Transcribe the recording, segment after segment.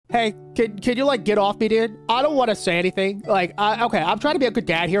Hey, can you like get off me, dude? I don't want to say anything. Like, okay, I'm trying to be a good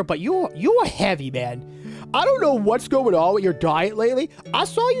dad here, but you are heavy, man. I don't know what's going on with your diet lately. I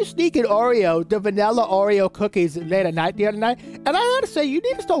saw you sneaking the vanilla Oreo cookies late at night the other night, and I gotta say, you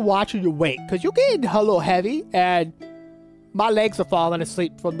need to start watching your weight, because you're getting a little heavy, and my legs are falling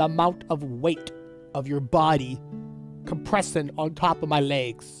asleep from the amount of weight of your body compressing on top of my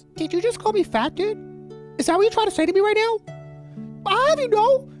legs. Did you just call me fat, dude? Is that what you're trying to say to me right now? I have you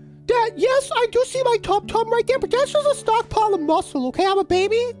know that, yes, I do see my tum right there, but that's just a stockpile of muscle, okay? I'm a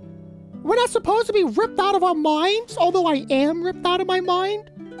baby. We're not supposed to be ripped out of our minds, although I am ripped out of my mind.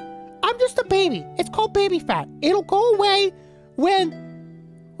 I'm just a baby. It's called baby fat. It'll go away when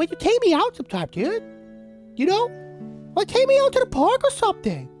you take me out sometime, dude. You know? Like, take me out to the park or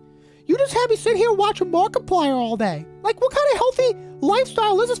something. You just have me sit here watching Markiplier all day. Like, what kind of healthy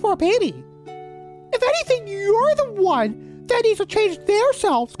lifestyle is this for a baby? If anything, you're the one that needs to change their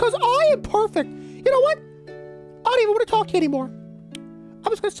selves, because I am perfect. You know what? I don't even want to talk to you anymore.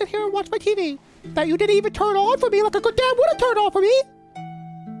 I'm just going to sit here and watch my TV that you didn't even turn on for me like a good dad would have turned on for me.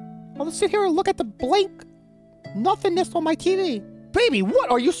 I'll just sit here and look at the blank nothingness on my TV. Baby, what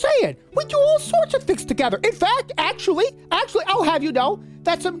are you saying? We do all sorts of things together. In fact, actually, I'll have you know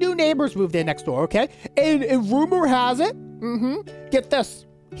that some new neighbors moved in next door, okay? And rumor has it, get this,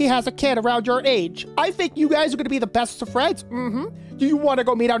 he has a kid around your age. I think you guys are going to be the best of friends. Do you want to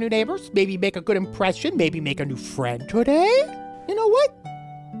go meet our new neighbors? Maybe make a good impression? Maybe make a new friend today? You know what?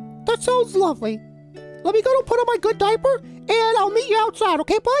 That sounds lovely. Let me go to put on my good diaper, and I'll meet you outside,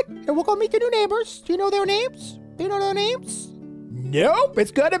 okay, bud? And we'll go meet the new neighbors. Do you know their names? Do you know their names? Nope,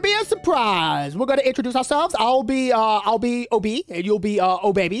 it's gonna be a surprise. We're gonna introduce ourselves. I'll be OB, and you'll be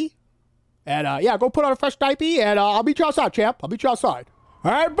Baby. And yeah, go put on a fresh diaper, and I'll meet you outside, champ. I'll meet you outside.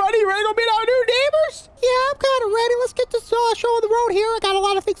 All right, buddy, you ready to go meet our new neighbors? Yeah, I'm kind of ready. Let's get this show on the road here. I got a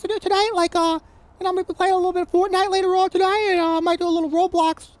lot of things to do tonight, like and I'm gonna be playing a little bit of Fortnite later on tonight, and I might do a little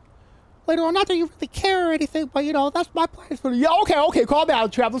Roblox later on. Not that you really care or anything, but you know, that's my plans for the... Yeah, okay, calm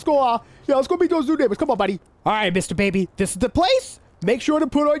down, Trav. Let's go, let's go meet those new neighbors. Come on, buddy. All right, Mr. Baby, this is the place. Make sure to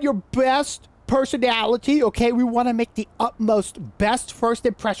put on your best personality, okay? We want to make the utmost best first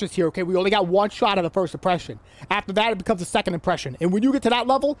impressions here, okay? We only got one shot of the first impression. After that, it becomes a second impression. And when you get to that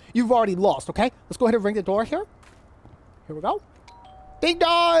level, you've already lost, okay? Let's go ahead and ring the door here. Here we go. Ding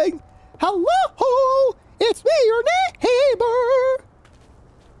dong! Hello! It's me, your neighbor!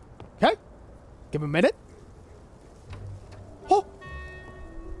 Okay. Give him a minute. Oh!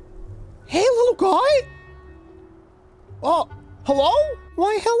 Hey, little guy! Oh, hello?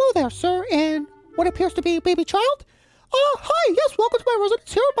 Why, hello there, sir, and what appears to be a baby child? Hi, yes, welcome to my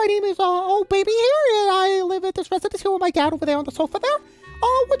residence here. My name is, old baby here, and I live at this residence here with my dad over there on the sofa there.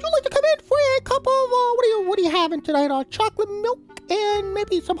 Would you like to come in for a cup of, what are you having tonight? Chocolate milk and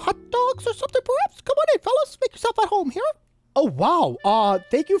maybe some hot dogs or something, perhaps? Come on in, fellas. Make yourself at home here. Oh, wow.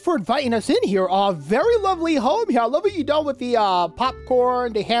 Thank you for inviting us in here. Very lovely home here. I love what you done with the,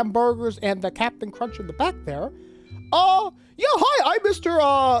 popcorn, the hamburgers, and the Captain Crunch in the back there. Yeah, hi,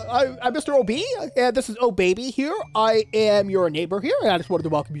 I'm Mr. OB, and this is O Baby here. I am your neighbor here, and I just wanted to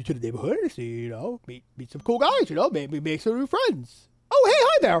welcome you to the neighborhood. So, you know, meet some cool guys, you know, maybe make some new friends. Oh, hey,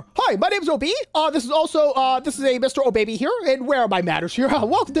 hi there. Hi, my name's OB. This is a Mr. O Baby here, and where are my manners here?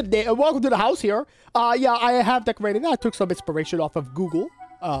 Welcome to the house here. Yeah, I have decorated that. I took some inspiration off of Google,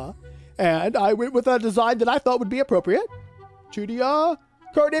 and I went with a design that I thought would be appropriate to the,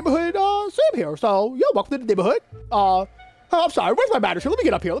 current neighborhood, sim here. So, yeah, welcome to the neighborhood. Oh, I'm sorry, where's my manners here? Let me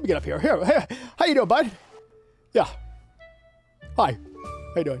get up here. Here, how you doing, bud? Yeah. Hi.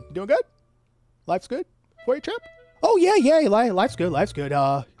 How you doing? You doing good? Life's good for you, champ? Oh, yeah, life's good. Life's good.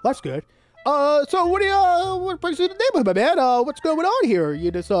 So what brings you to the neighborhood, my man? What's going on here? You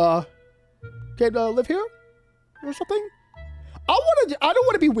just, came to live here? Or something? I don't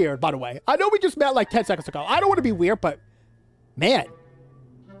want to be weird, by the way. I know we just met like 10 seconds ago. I don't want to be weird, but, man,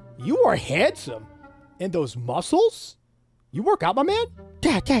 you are handsome. And those muscles? You work out, my man?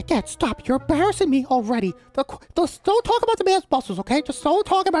 Dad, stop. You're embarrassing me already. Don't talk about the man's muscles, okay? Just don't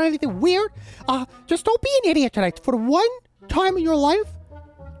talk about anything weird. Just don't be an idiot tonight. For the one time in your life,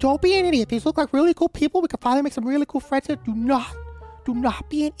 don't be an idiot. These look like really cool people. We can finally make some really cool friends here. Do not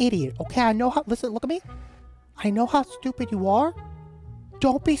be an idiot, okay? I know how, listen, look at me. I know how stupid you are.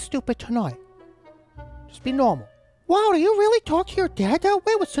 Don't be stupid tonight. Just be normal. Wow, do you really talk to your dad that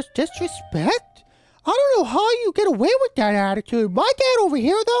way with such disrespect? I don't know how you get away with that attitude. My dad over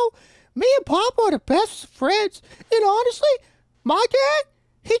here, though, me and Papa are the best friends. And honestly, my dad,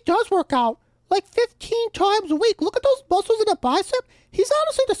 he does work out like 15 times a week. Look at those muscles in the bicep. He's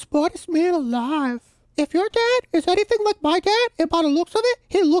honestly the smartest man alive. If your dad is anything like my dad, and by the looks of it,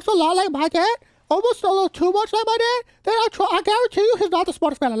 he looks a lot like my dad, almost a little too much like my dad, then I guarantee you he's not the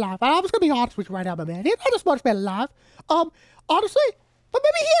smartest man alive. I'm just going to be honest with you right now, my man. He's not the smartest man alive. Honestly, but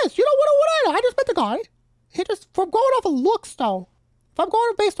maybe he is. You know, what I know? I just met the guy. He just, from going off of looks, though, if I'm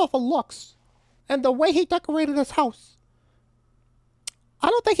going based off of looks, and the way he decorated his house, I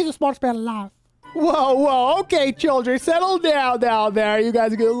don't think he's the smartest man alive. Whoa, okay, children, settle down there. You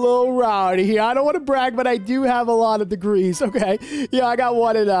guys get a little rowdy here. I don't want to brag, but I do have a lot of degrees, okay? Yeah, I got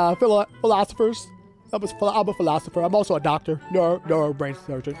one in philosophers. I'm a philosopher. I'm also a doctor, neuro brain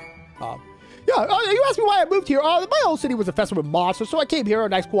surgeon. Yeah, you asked me why I moved here. My old city was infested with monsters, so I came here, a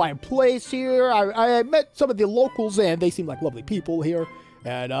nice quiet place here. I met some of the locals, and they seem like lovely people here.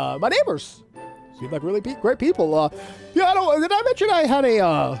 And my neighbors seem like really great people. Yeah, did I mention I had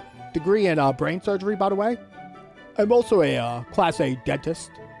a degree in brain surgery, by the way? I'm also a Class A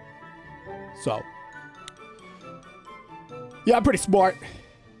dentist. So, yeah, I'm pretty smart.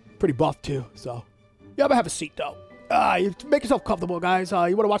 Pretty buff, too. So, yeah, I'm gonna have a seat, though. You make yourself comfortable, guys. You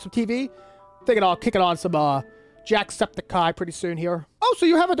want to watch some TV? Thinking I'll kick it on some Jacksepticeye pretty soon here. Oh, so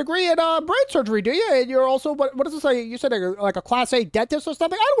you have a degree in brain surgery, do you? And you're also, what does it say? You said like a Class A dentist or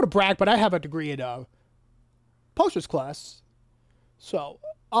something? I don't want to brag, but I have a degree in potions class. So,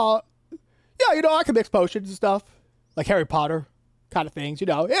 yeah, you know, I can mix potions and stuff. Like Harry Potter kind of things, you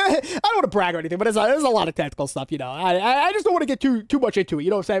know. I don't want to brag or anything, but there's a lot of technical stuff, you know. I just don't want to get too much into it, you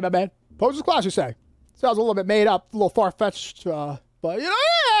know what I'm saying, my man? Potions class, you say? Sounds a little bit made up, a little far-fetched, but, you know,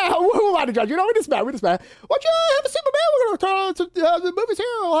 yeah, who am I to judge? You know, we just met. Why don't you have a seat, my man? We're going to turn on some the movies here.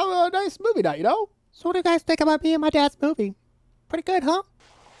 We'll have a nice movie night, you know? So what do you guys think about me and my dad's movie? Pretty good, huh?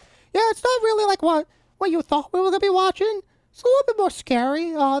 Yeah, it's not really like what you thought we were going to be watching. It's a little bit more scary.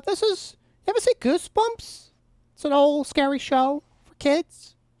 You ever see Goosebumps? It's an old scary show for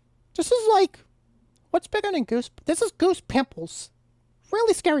kids. This is like, what's bigger than Goose? This is Goose Pimples.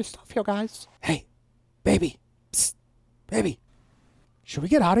 Really scary stuff here, guys. Hey, baby. Psst, baby. Should we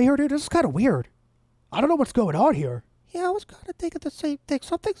get out of here, dude? This is kind of weird. I don't know what's going on here. Yeah, I was kind of thinking the same thing.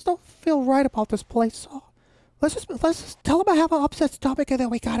 Some things don't feel right about this place, so let's just tell him I have an upset stomach and then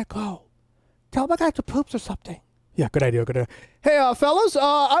we gotta go. Tell him I got the poops or something. Yeah, good idea, good idea. Hey, fellas,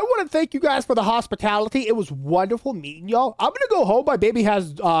 I want to thank you guys for the hospitality. It was wonderful meeting y'all. I'm gonna go home. My baby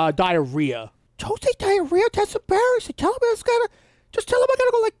has diarrhea. Don't say diarrhea. That's embarrassing. Tell him just tell him I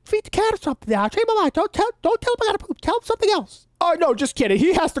gotta go like feed the cat or something. Now, change my mind. Don't tell him I gotta poop. Tell him something else. Oh no, just kidding.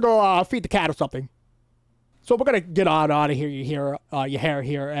 He has to go feed the cat or something. So we're gonna get out of here. Your hair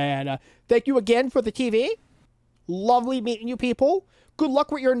here, and thank you again for the TV. Lovely meeting you people. Good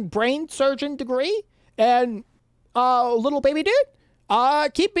luck with your brain surgeon degree, and little baby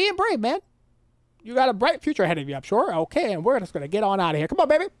dude, keep being brave, man. You got a bright future ahead of you, I'm sure. Okay, and we're just gonna get on out of here. Come on,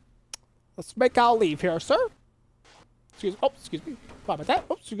 baby. Let's make our leave here, sir. Excuse me. Sorry about that.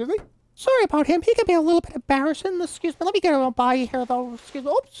 Oops, excuse me. Sorry about him. He can be a little bit embarrassing. Excuse me. Let me get around by here, though. Excuse me.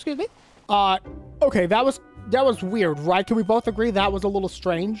 Oops, excuse me. Okay, that was weird, right? Can we both agree that was a little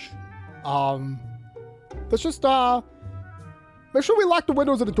strange? Let's just, make sure we lock the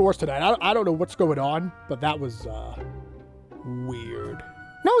windows and the doors tonight. I don't know what's going on, but that was, weird.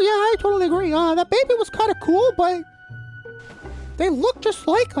 No, yeah, I totally agree. That baby was kind of cool, but they look just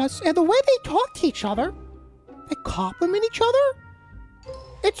like us, and the way they talk to each other, they compliment each other.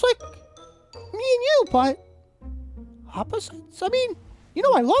 It's like me and you, but opposites. I mean, you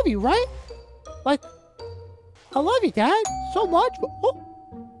know I love you, right? Like, I love you, Dad, so much, but, oh,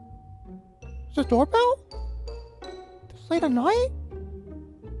 is the doorbell? This late at night?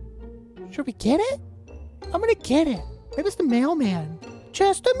 Should we get it? I'm gonna get it. Maybe it's the mailman.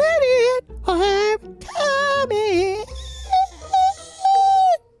 Just a minute, I'm coming.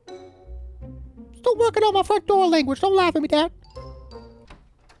 Still working on my front door language. Don't laugh at me, Dad.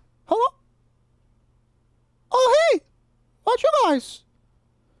 Hello? Oh, hey! How's you guys?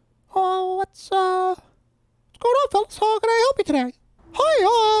 Oh, what's going on, fellas? How can I help you today?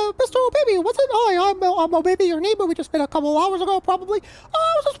 Hi, Mr. O'Baby. What's it? Hi, I'm O'Baby, your neighbor. We just met a couple hours ago, probably.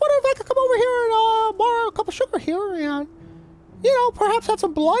 I was just wondering if I could come over here and borrow a cup of sugar here and, you know, perhaps have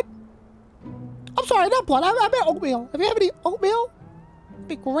some blood. I'm sorry, not blood. I meant oatmeal. If you have any oatmeal, it'd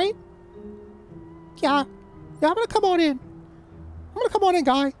be great. Yeah, I'm gonna come on in.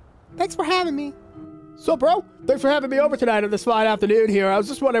 Guy. Thanks for having me. So, bro, thanks for having me over tonight on this fine afternoon here. I was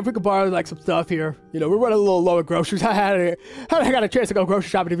just wondering if we could borrow, like, some stuff here. You know, we're running a little low at groceries. I got a chance to go grocery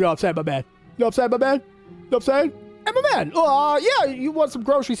shopping, if you know what I'm saying, my man. You know what I'm saying, my man? You know what I'm saying? Hey, my man, yeah, you want some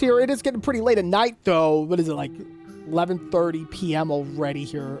groceries here. It is getting pretty late at night, though. What is it, like 11:30 p.m. already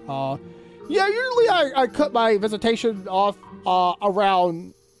here? Yeah, usually I cut my visitation off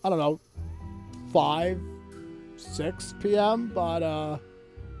around, I don't know, 5, 6 p.m. But,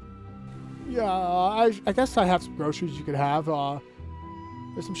 yeah, I guess I have some groceries you could have.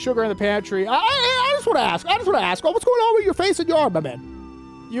 There's some sugar in the pantry. I just want to ask. Oh, what's going on with your face and your arm, my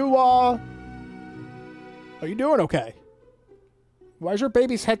man? You, are you doing okay? Why is your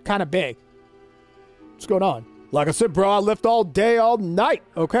baby's head kind of big? What's going on? Like I said, bro, I lift all day, all night,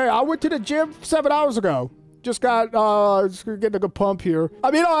 okay? I went to the gym 7 hours ago. Just got, just getting a good pump here.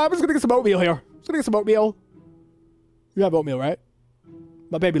 I mean, I was gonna get some oatmeal here. You have oatmeal, right?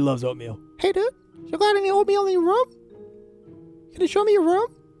 My baby loves oatmeal. Hey, dude, you got any oatmeal in your room? Can you show me your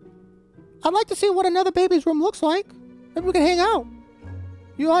room? I'd like to see what another baby's room looks like. Maybe we can hang out.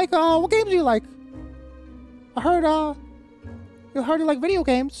 You like, what games do you like? I heard you like video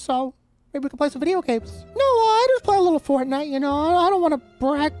games, so maybe we can play some video games. No, I just play a little Fortnite, you know. I don't want to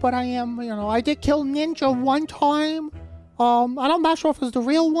brag, but I am, you know. I did kill Ninja one time. I'm not sure if it was the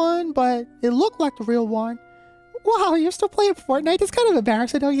real one, but it looked like the real one. Wow, you're still playing Fortnite? That's kind of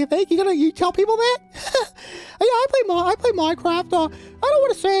embarrassing, don't you think? You tell people that? Yeah, I play Minecraft. I don't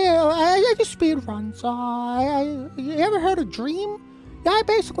want to say I just speed runs. You ever heard of Dream? Yeah, I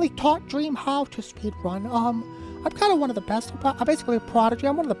basically taught Dream how to speed run. I'm kind of one of the best. I'm basically a prodigy.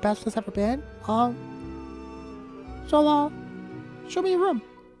 I'm one of the best there's ever been. So show me your room.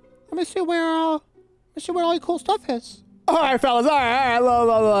 Let me see where all your cool stuff is. All right, fellas. All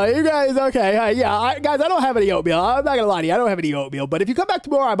right. You guys, okay. Yeah, guys, I don't have any oatmeal. I'm not going to lie to you. I don't have any oatmeal. But if you come back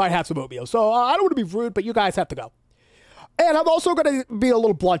tomorrow, I might have some oatmeal. So I don't want to be rude, but you guys have to go. And I'm also going to be a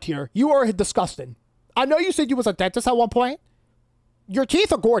little blunt here. You are disgusting. I know you said you was a dentist at one point. Your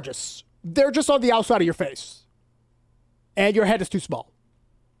teeth are gorgeous. They're just on the outside of your face. And your head is too small.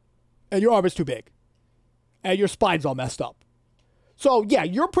 And your arm is too big. And your spine's all messed up. So, yeah,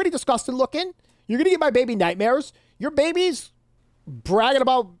 you're pretty disgusting looking. You're going to give my baby nightmares. Your baby's bragging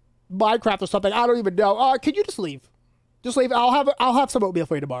about Minecraft or something. I don't even know. Can you just leave? Just leave. I'll have some oatmeal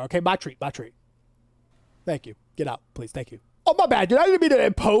for you tomorrow. Okay, my treat. Thank you. Get out, please. Thank you. Oh, my bad, dude. I didn't mean to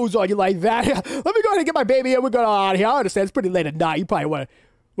impose on you like that. Let me go ahead and get my baby and we're going out of here. I understand it's pretty late at night. You probably want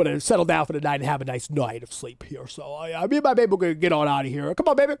to settle down for the night and have a nice night of sleep here. So, me and my baby, we're going to get on out of here. Come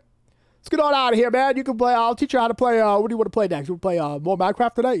on, baby. Let's get on out of here, man. You can play. I'll teach you how to play. What do you want to play next? You want to play more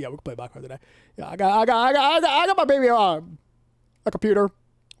Minecraft today? Yeah, we can play Minecraft today. Yeah, I got my baby a computer.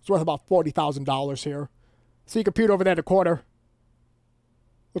 It's worth about $40,000 here. See a computer over there in the corner.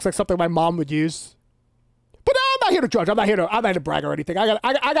 Looks like something my mom would use. But I'm not here to judge. I'm not here to brag or anything.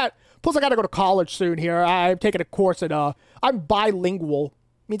 Plus I got to go to college soon here. I'm taking a course and I'm bilingual.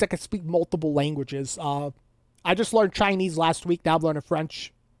 Means I can speak multiple languages. I just learned Chinese last week. Now I'm learning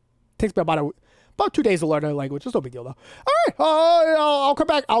French. Takes me about 2 days to learn a language. It's no big deal, though. All right. I'll come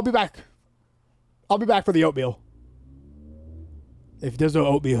back. I'll be back. I'll be back for the oatmeal. If there's no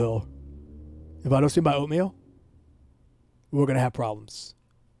oatmeal, if I don't see my oatmeal, we're going to have problems.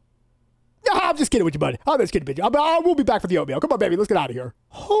 No, I'm just kidding with you, buddy. I'm just kidding with you. I will be back for the oatmeal. Come on, baby. Let's get out of here.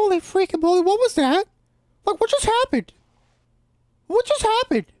 Holy freaking moly. What was that? Like, what just happened? What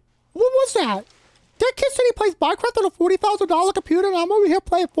was that? That kid said he plays Minecraft on a $40,000 computer, and I'm over here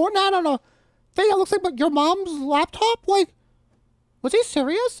playing Fortnite on a thing that looks like your mom's laptop. Like, was he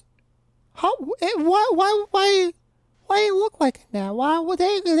serious? How? Why you look like that? Why would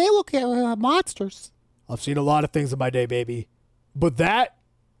they look at monsters? I've seen a lot of things in my day, baby, but that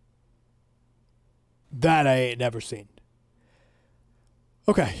I ain't never seen.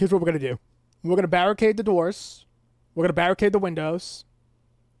 Okay, here's what we're gonna do. We're gonna barricade the doors. We're gonna barricade the windows.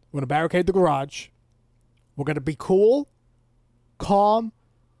 We're gonna barricade the garage. We're going to be cool, calm,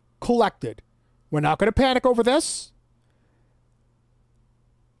 collected. We're not going to panic over this.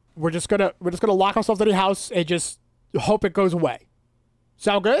 We're just going to lock ourselves in the house and just hope it goes away.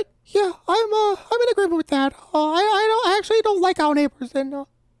 Sound good? Yeah, I'm in agreement with that. I actually don't like our neighbors. And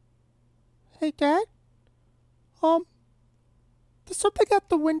hey, Dad. There's something at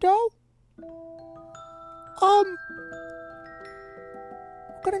the window. We're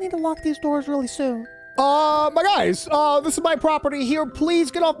going to need to lock these doors really soon. My guys, this is my property here. Please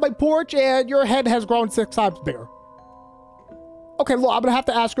get off my porch, and your head has grown 6 times bigger. Okay, look, I'm gonna have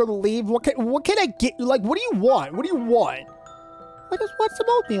to ask her to leave. What can I get? Like, what do you want? What do you want? I just want some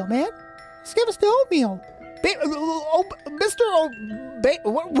oatmeal, man. Just give us the oatmeal.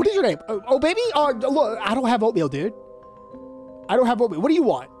 What is your name? Oh, baby? Look, I don't have oatmeal, dude. I don't have oatmeal. What do you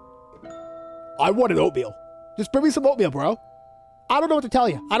want? I want an oatmeal. Just bring me some oatmeal, bro. I don't know what to tell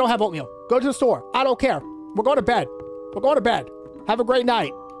you. I don't have oatmeal. Go to the store. I don't care. We're going to bed. We're going to bed. Have a great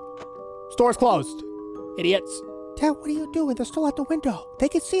night. Store's closed. Idiots. Dad, what are you doing? They're still at the window. They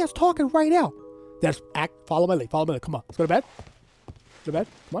can see us talking right now. Follow my lead. Follow my lead. Come on. Let's go to bed. Go to bed.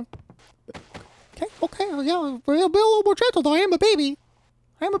 Come on. Okay, okay, yeah, be a little more gentle though. I am a baby.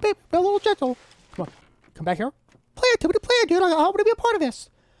 I am a baby. Be a little gentle. Come on, come back here. Play activity, play it, dude. I want to be a part of this.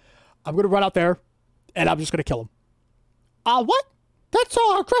 I'm gonna run out there, and I'm just gonna kill him. What? That's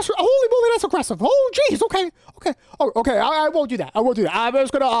aggressive. Holy moly, that's aggressive. Oh, jeez. Okay, okay. Oh, okay. I won't do that. I won't do that. I'm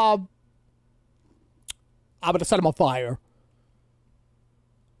just gonna I'm gonna set him on fire.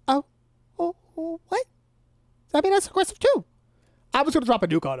 Oh, what? I mean, that's aggressive too. I was gonna drop a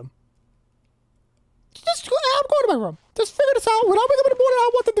nuke on him. I'm going to my room. Just figure this out. When I wake up in the morning, I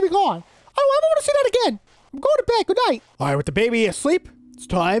want them to be gone. I don't ever want to see that again. I'm going to bed. Good night. All right, with the baby asleep, it's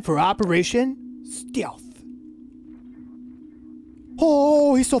time for Operation Stealth.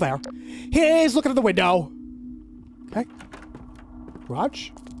 Oh, he's still there. He's looking at the window. Okay.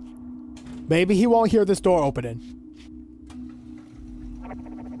 Garage. Maybe he won't hear this door opening.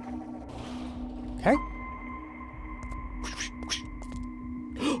 Okay.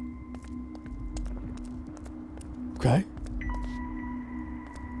 Okay.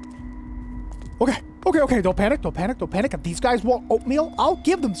 Okay. Don't panic. If these guys want oatmeal, I'll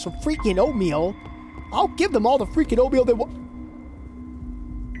give them some freaking oatmeal. I'll give them all the freaking oatmeal they want.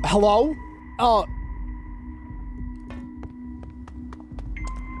 Hello?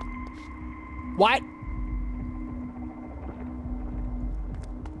 What?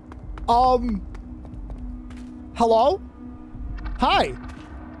 Hello? Hi.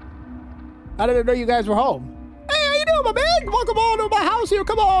 I didn't know you guys were home. How you doing, my man? Welcome on to my house here.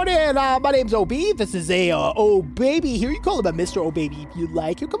 Come on in. My name's OB. This is a O-Baby here. You call him a Mr. O-Baby if you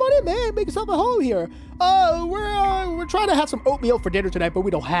like. Here, come on in, man. Make yourself at home here. We're trying to have some oatmeal for dinner tonight, but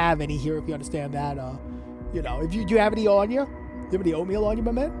we don't have any here, if you understand that. You know, do you have any on you? Do you have any oatmeal on you,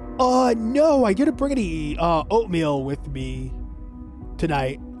 my man? No, I didn't bring any oatmeal with me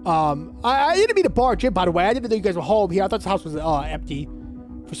tonight. I didn't mean to barge in, by the way. I didn't know you guys were home here. I thought this house was empty.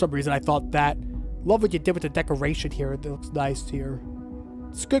 For some reason, I thought that. Love what you did with the decoration here. It looks nice here.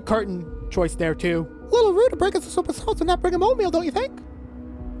 It's a good curtain choice there, too. A little rude to break into someone's house and not bring him oatmeal, don't you think?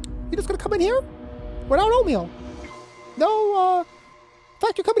 You just gonna come in here without oatmeal? No, in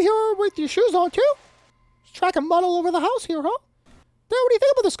fact, you're coming here with your shoes on, too? Just tracking mud all over the house here, huh? Dad, what do you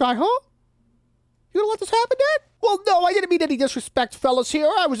think about this guy, huh? You gonna let this happen, Dad? Well, no, I didn't mean any disrespect, fellas, here.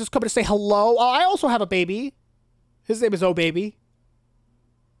 I was just coming to say hello. I also have a baby. His name is O-Baby.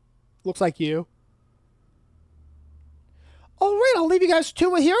 Looks like you. All right, I'll leave you guys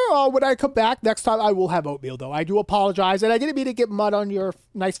to it here. When I come back next time, I will have oatmeal, though. I do apologize, and I didn't mean to get mud on your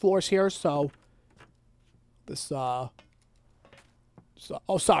nice floors here, so... This, oh,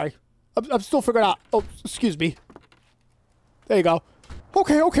 sorry. I'm still figuring out... Oh, excuse me. There you go.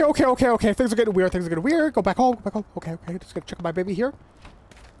 Okay. Things are getting weird. Go back home. Okay. Just gonna check on my baby here.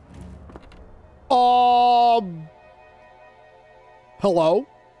 Hello?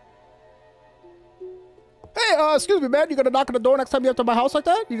 Hey, excuse me, man. You gonna knock on the door next time you enter my house like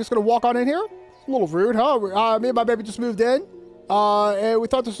that? You just gonna walk on in here? It's a little rude, huh? Me and my baby just moved in. And we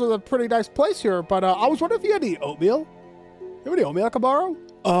thought this was a pretty nice place here. But, I was wondering if you had any oatmeal. You have any oatmeal I can borrow?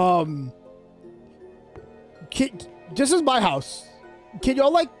 This is my house. Can you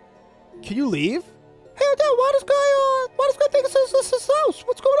leave? Hey, Dad, why does guy think this is his house?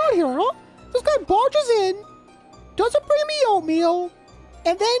 What's going on here, huh? This guy barges in, doesn't bring me oatmeal,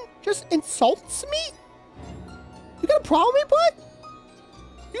 and then just insults me? You got a problem, me, bud?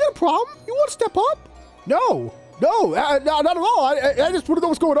 You got a problem? You want to step up? No, not at all. I just want to know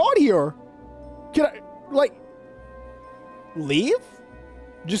what's going on here. Can I, leave?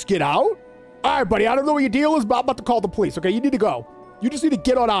 Just get out? All right, buddy, I don't know what your deal is, but I'm about to call the police, okay? You need to go. You just need to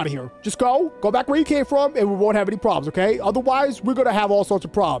get on out of here. Just go back where you came from, and we won't have any problems, okay? Otherwise, we're going to have all sorts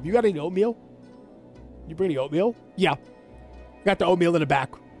of problems. You got any oatmeal? You bring any oatmeal? Yeah. Got the oatmeal in the back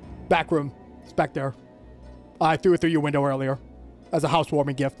room. It's back there. I threw it through your window earlier as a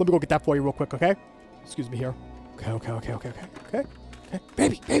housewarming gift. Let me go get that for you real quick, okay? Excuse me here. Okay.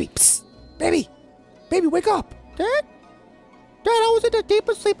 Baby, psst. Baby, wake up. Dad, I was in the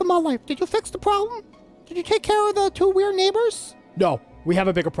deepest sleep of my life. Did you fix the problem? Did you take care of the two weird neighbors? No, we have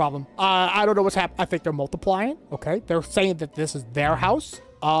a bigger problem. I don't know what's happening. I think they're multiplying, okay? They're saying that this is their house.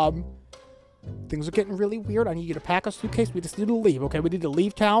 Things are getting really weird. I need you to pack a suitcase. We just need to leave, okay? We need to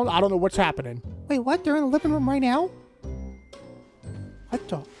leave town. I don't know what's happening. Wait, what? They're in the living room right now?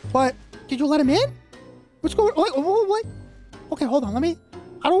 What? Did you let him in? What's going on? What? Okay, hold on.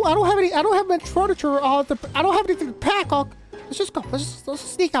 I don't have much furniture. I don't have anything to pack. Let's just go. Let's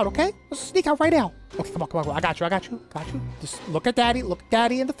just sneak out, okay? Let's sneak out right now. Okay, come on. I got you. Just look at Daddy. Look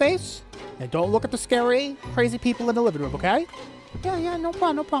Daddy in the face. And don't look at the scary, crazy people in the living room, okay? Yeah, no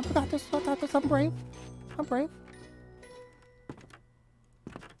problem. I got this. I'm brave.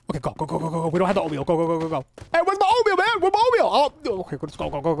 Okay, go, go, go, go, go, go. We don't have the oatmeal. Go, go, go, go, go. Hey, where's my oatmeal, man? Where's my oatmeal? Oh, okay, let's go,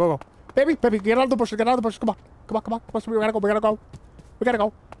 go, go, go, go. Baby, baby, get out of the bushes. Get out of the bushes. Come on. Come on, come on. Come on. We gotta go. We gotta go. We gotta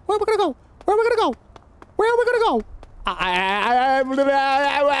go. Where are we gonna go? Where are we gonna go? Where are we gonna go?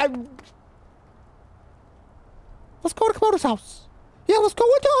 Let's go to Komodo's house. Yeah, let's go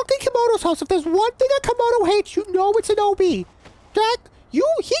into Uncle Komodo's house. If there's one thing that Komodo hates, you know it's an OB. Jack, he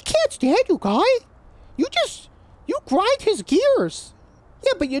can't stand you, guy. You grind his gears.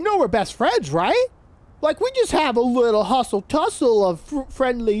 Yeah, but you know we're best friends, right? Like, we just have a little hustle-tussle of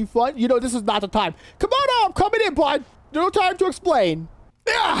friendly fun. You know, this is not the time. Komodo, I'm coming in, bud. No time to explain.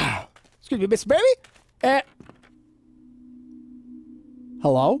 Ah! Excuse me, Miss Baby.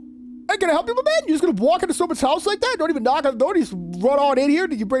 Hello? Hey, can I help you, my man? You just gonna walk into someone's house like that? Don't even knock on the door. You just run on in here.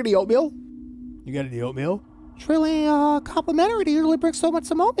 Did you bring the oatmeal? You got any oatmeal? It's really complimentary to usually bring someone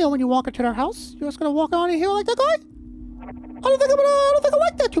some oatmeal when you walk into their house. You're just gonna walk on in here like that guy? I don't think I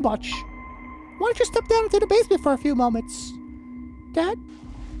like that too much. Why don't you step down into the basement for a few moments? Dad?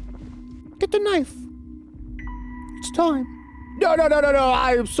 Get the knife. It's time. No.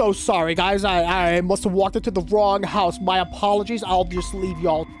 I am so sorry, guys. I must have walked into the wrong house. My apologies. I'll just leave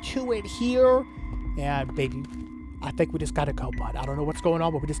y'all to it here. And, baby, I think we just gotta go, bud. I don't know what's going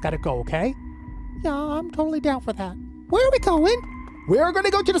on, but we just gotta go, okay? Yeah, I'm totally down for that. Where are we going? We're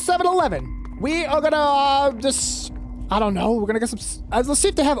gonna go to the 7-Eleven. We are gonna, I don't know. We're gonna get some, let's see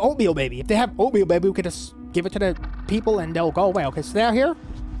if they have oatmeal, baby. If they have oatmeal, baby, we can just give it to the people and they'll go away. Okay, stay out here.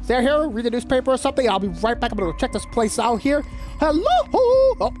 Stay out here, read the newspaper or something. I'll be right back. I'm gonna go check this place out here. Hello!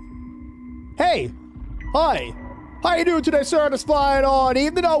 Oh. Hey! Hi! How you doing today, sir? It's fine on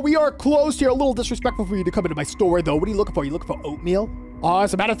evening. Oh, we are closed here. A little disrespectful for you to come into my store, though. What are you looking for? You looking for oatmeal?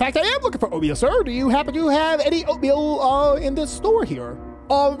 As a matter of fact, I am looking for oatmeal, sir. Do you happen to have any oatmeal in this store here?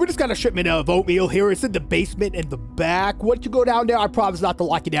 We just got a shipment of oatmeal here. It's in the basement in the back. Once you go down there, I promise not to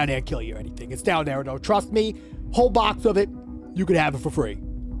lock you down there and kill you or anything. It's down there, though. Trust me. Whole box of it. You can have it for free.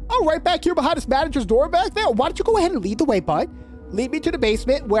 Oh, right back here behind this manager's door back there. Why don't you go ahead and lead the way, bud? Lead me to the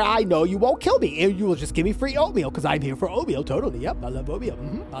basement where I know you won't kill me. And you will just give me free oatmeal because I'm here for oatmeal. Totally. Yep, I love oatmeal.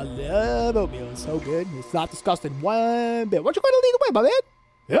 I love oatmeal. It's so good. It's not disgusting one bit. Why don't you go ahead and lead the way, my man?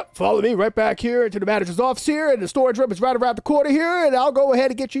 Yep, follow me right back here into the manager's office here. And the storage room is right around the corner here. And I'll go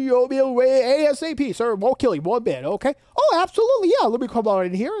ahead and get you your oatmeal ASAP, sir. Won't kill you one bit, okay? Oh, absolutely. Yeah, let me come on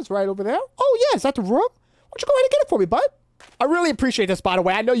in here. It's right over there. Oh, yeah. Is that the room? Why don't you go ahead and get it for me, bud? I really appreciate this, by the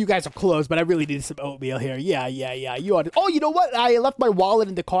way. I know you guys are closed, but I really need some oatmeal here. Yeah. You ought to. Oh, you know what? I left my wallet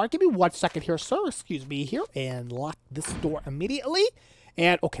in the car. Give me 1 second here, sir. Excuse me here. And lock this door immediately.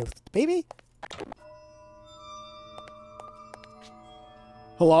 And, okay, baby.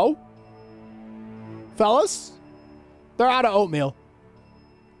 Hello? Fellas? They're out of oatmeal.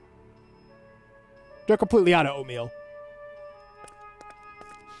 They're completely out of oatmeal.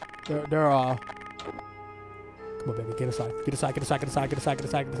 They're Come on, baby. Get aside. Get aside. Get aside. Get aside. Get aside. Get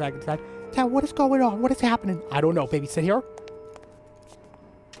aside. Get aside. Get aside. Dad, what is going on? What is happening? I don't know, baby. Sit here.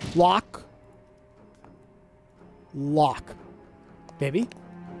 Lock. Lock. Baby.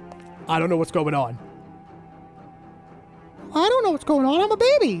 I don't know what's going on. I don't know what's going on. I'm a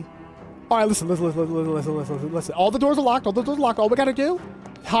baby. All right, listen. All the doors are locked. All the doors are locked. All we got to do,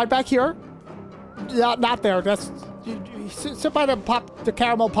 hide back here. Not there. That's... sit by the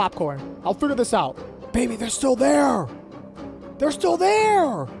caramel popcorn. I'll figure this out. Baby, they're still there. They're still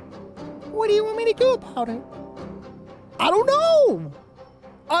there. What do you want me to do about it? I don't know.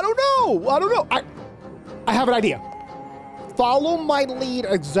 I have an idea. Follow my lead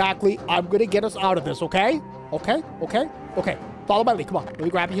exactly. I'm going to get us out of this, okay? Okay. Follow my lead. Come on. Let me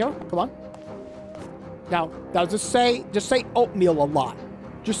grab you here. Come on. Now just say oatmeal a lot.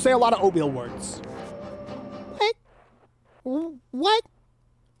 Just say a lot of oatmeal words. What?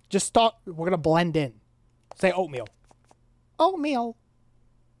 Just start. We're going to blend in. Say oatmeal. Oatmeal.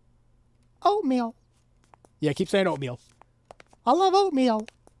 Yeah, keep saying oatmeal. I love oatmeal.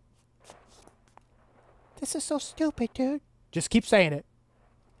 This is so stupid, dude. Just keep saying it.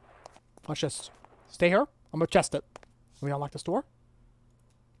 Watch this. Stay here. I'm going to test it. Let me unlock this door.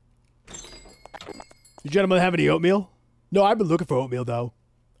 You gentlemen have any oatmeal? No, I've been looking for oatmeal, though.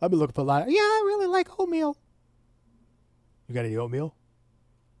 I've been looking for a lot. Yeah, I really like oatmeal. You got any oatmeal?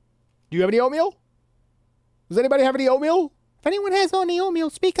 Do you have any oatmeal? Does anybody have any oatmeal? If anyone has any oatmeal,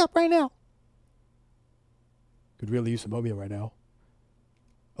 speak up right now. Could really use some oatmeal right now.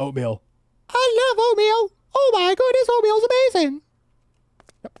 Oatmeal. I love oatmeal. Oh my goodness, oatmeal's amazing.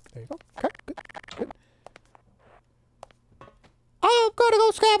 Yep, there you go. Okay, good. I'm gonna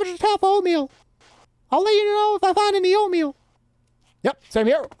go scavenge the town for oatmeal. I'll let you know if I find any oatmeal. Yep, same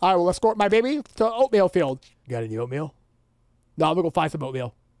here. I will escort my baby to oatmeal field. You got any oatmeal? No, I'm gonna go find some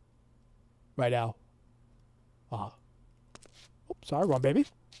oatmeal. right now. Sorry, wrong baby.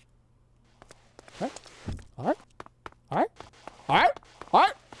 All right. All right. All right. All right. All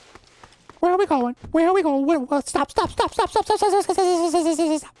right. Where are we going? Where are we going? Stop.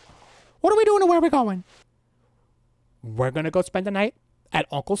 What are we doing and where are we going? We're going to go spend the night at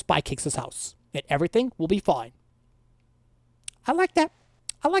Uncle Spycake's house. And everything will be fine. I like that.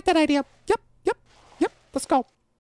 I like that idea. Yep. Let's go.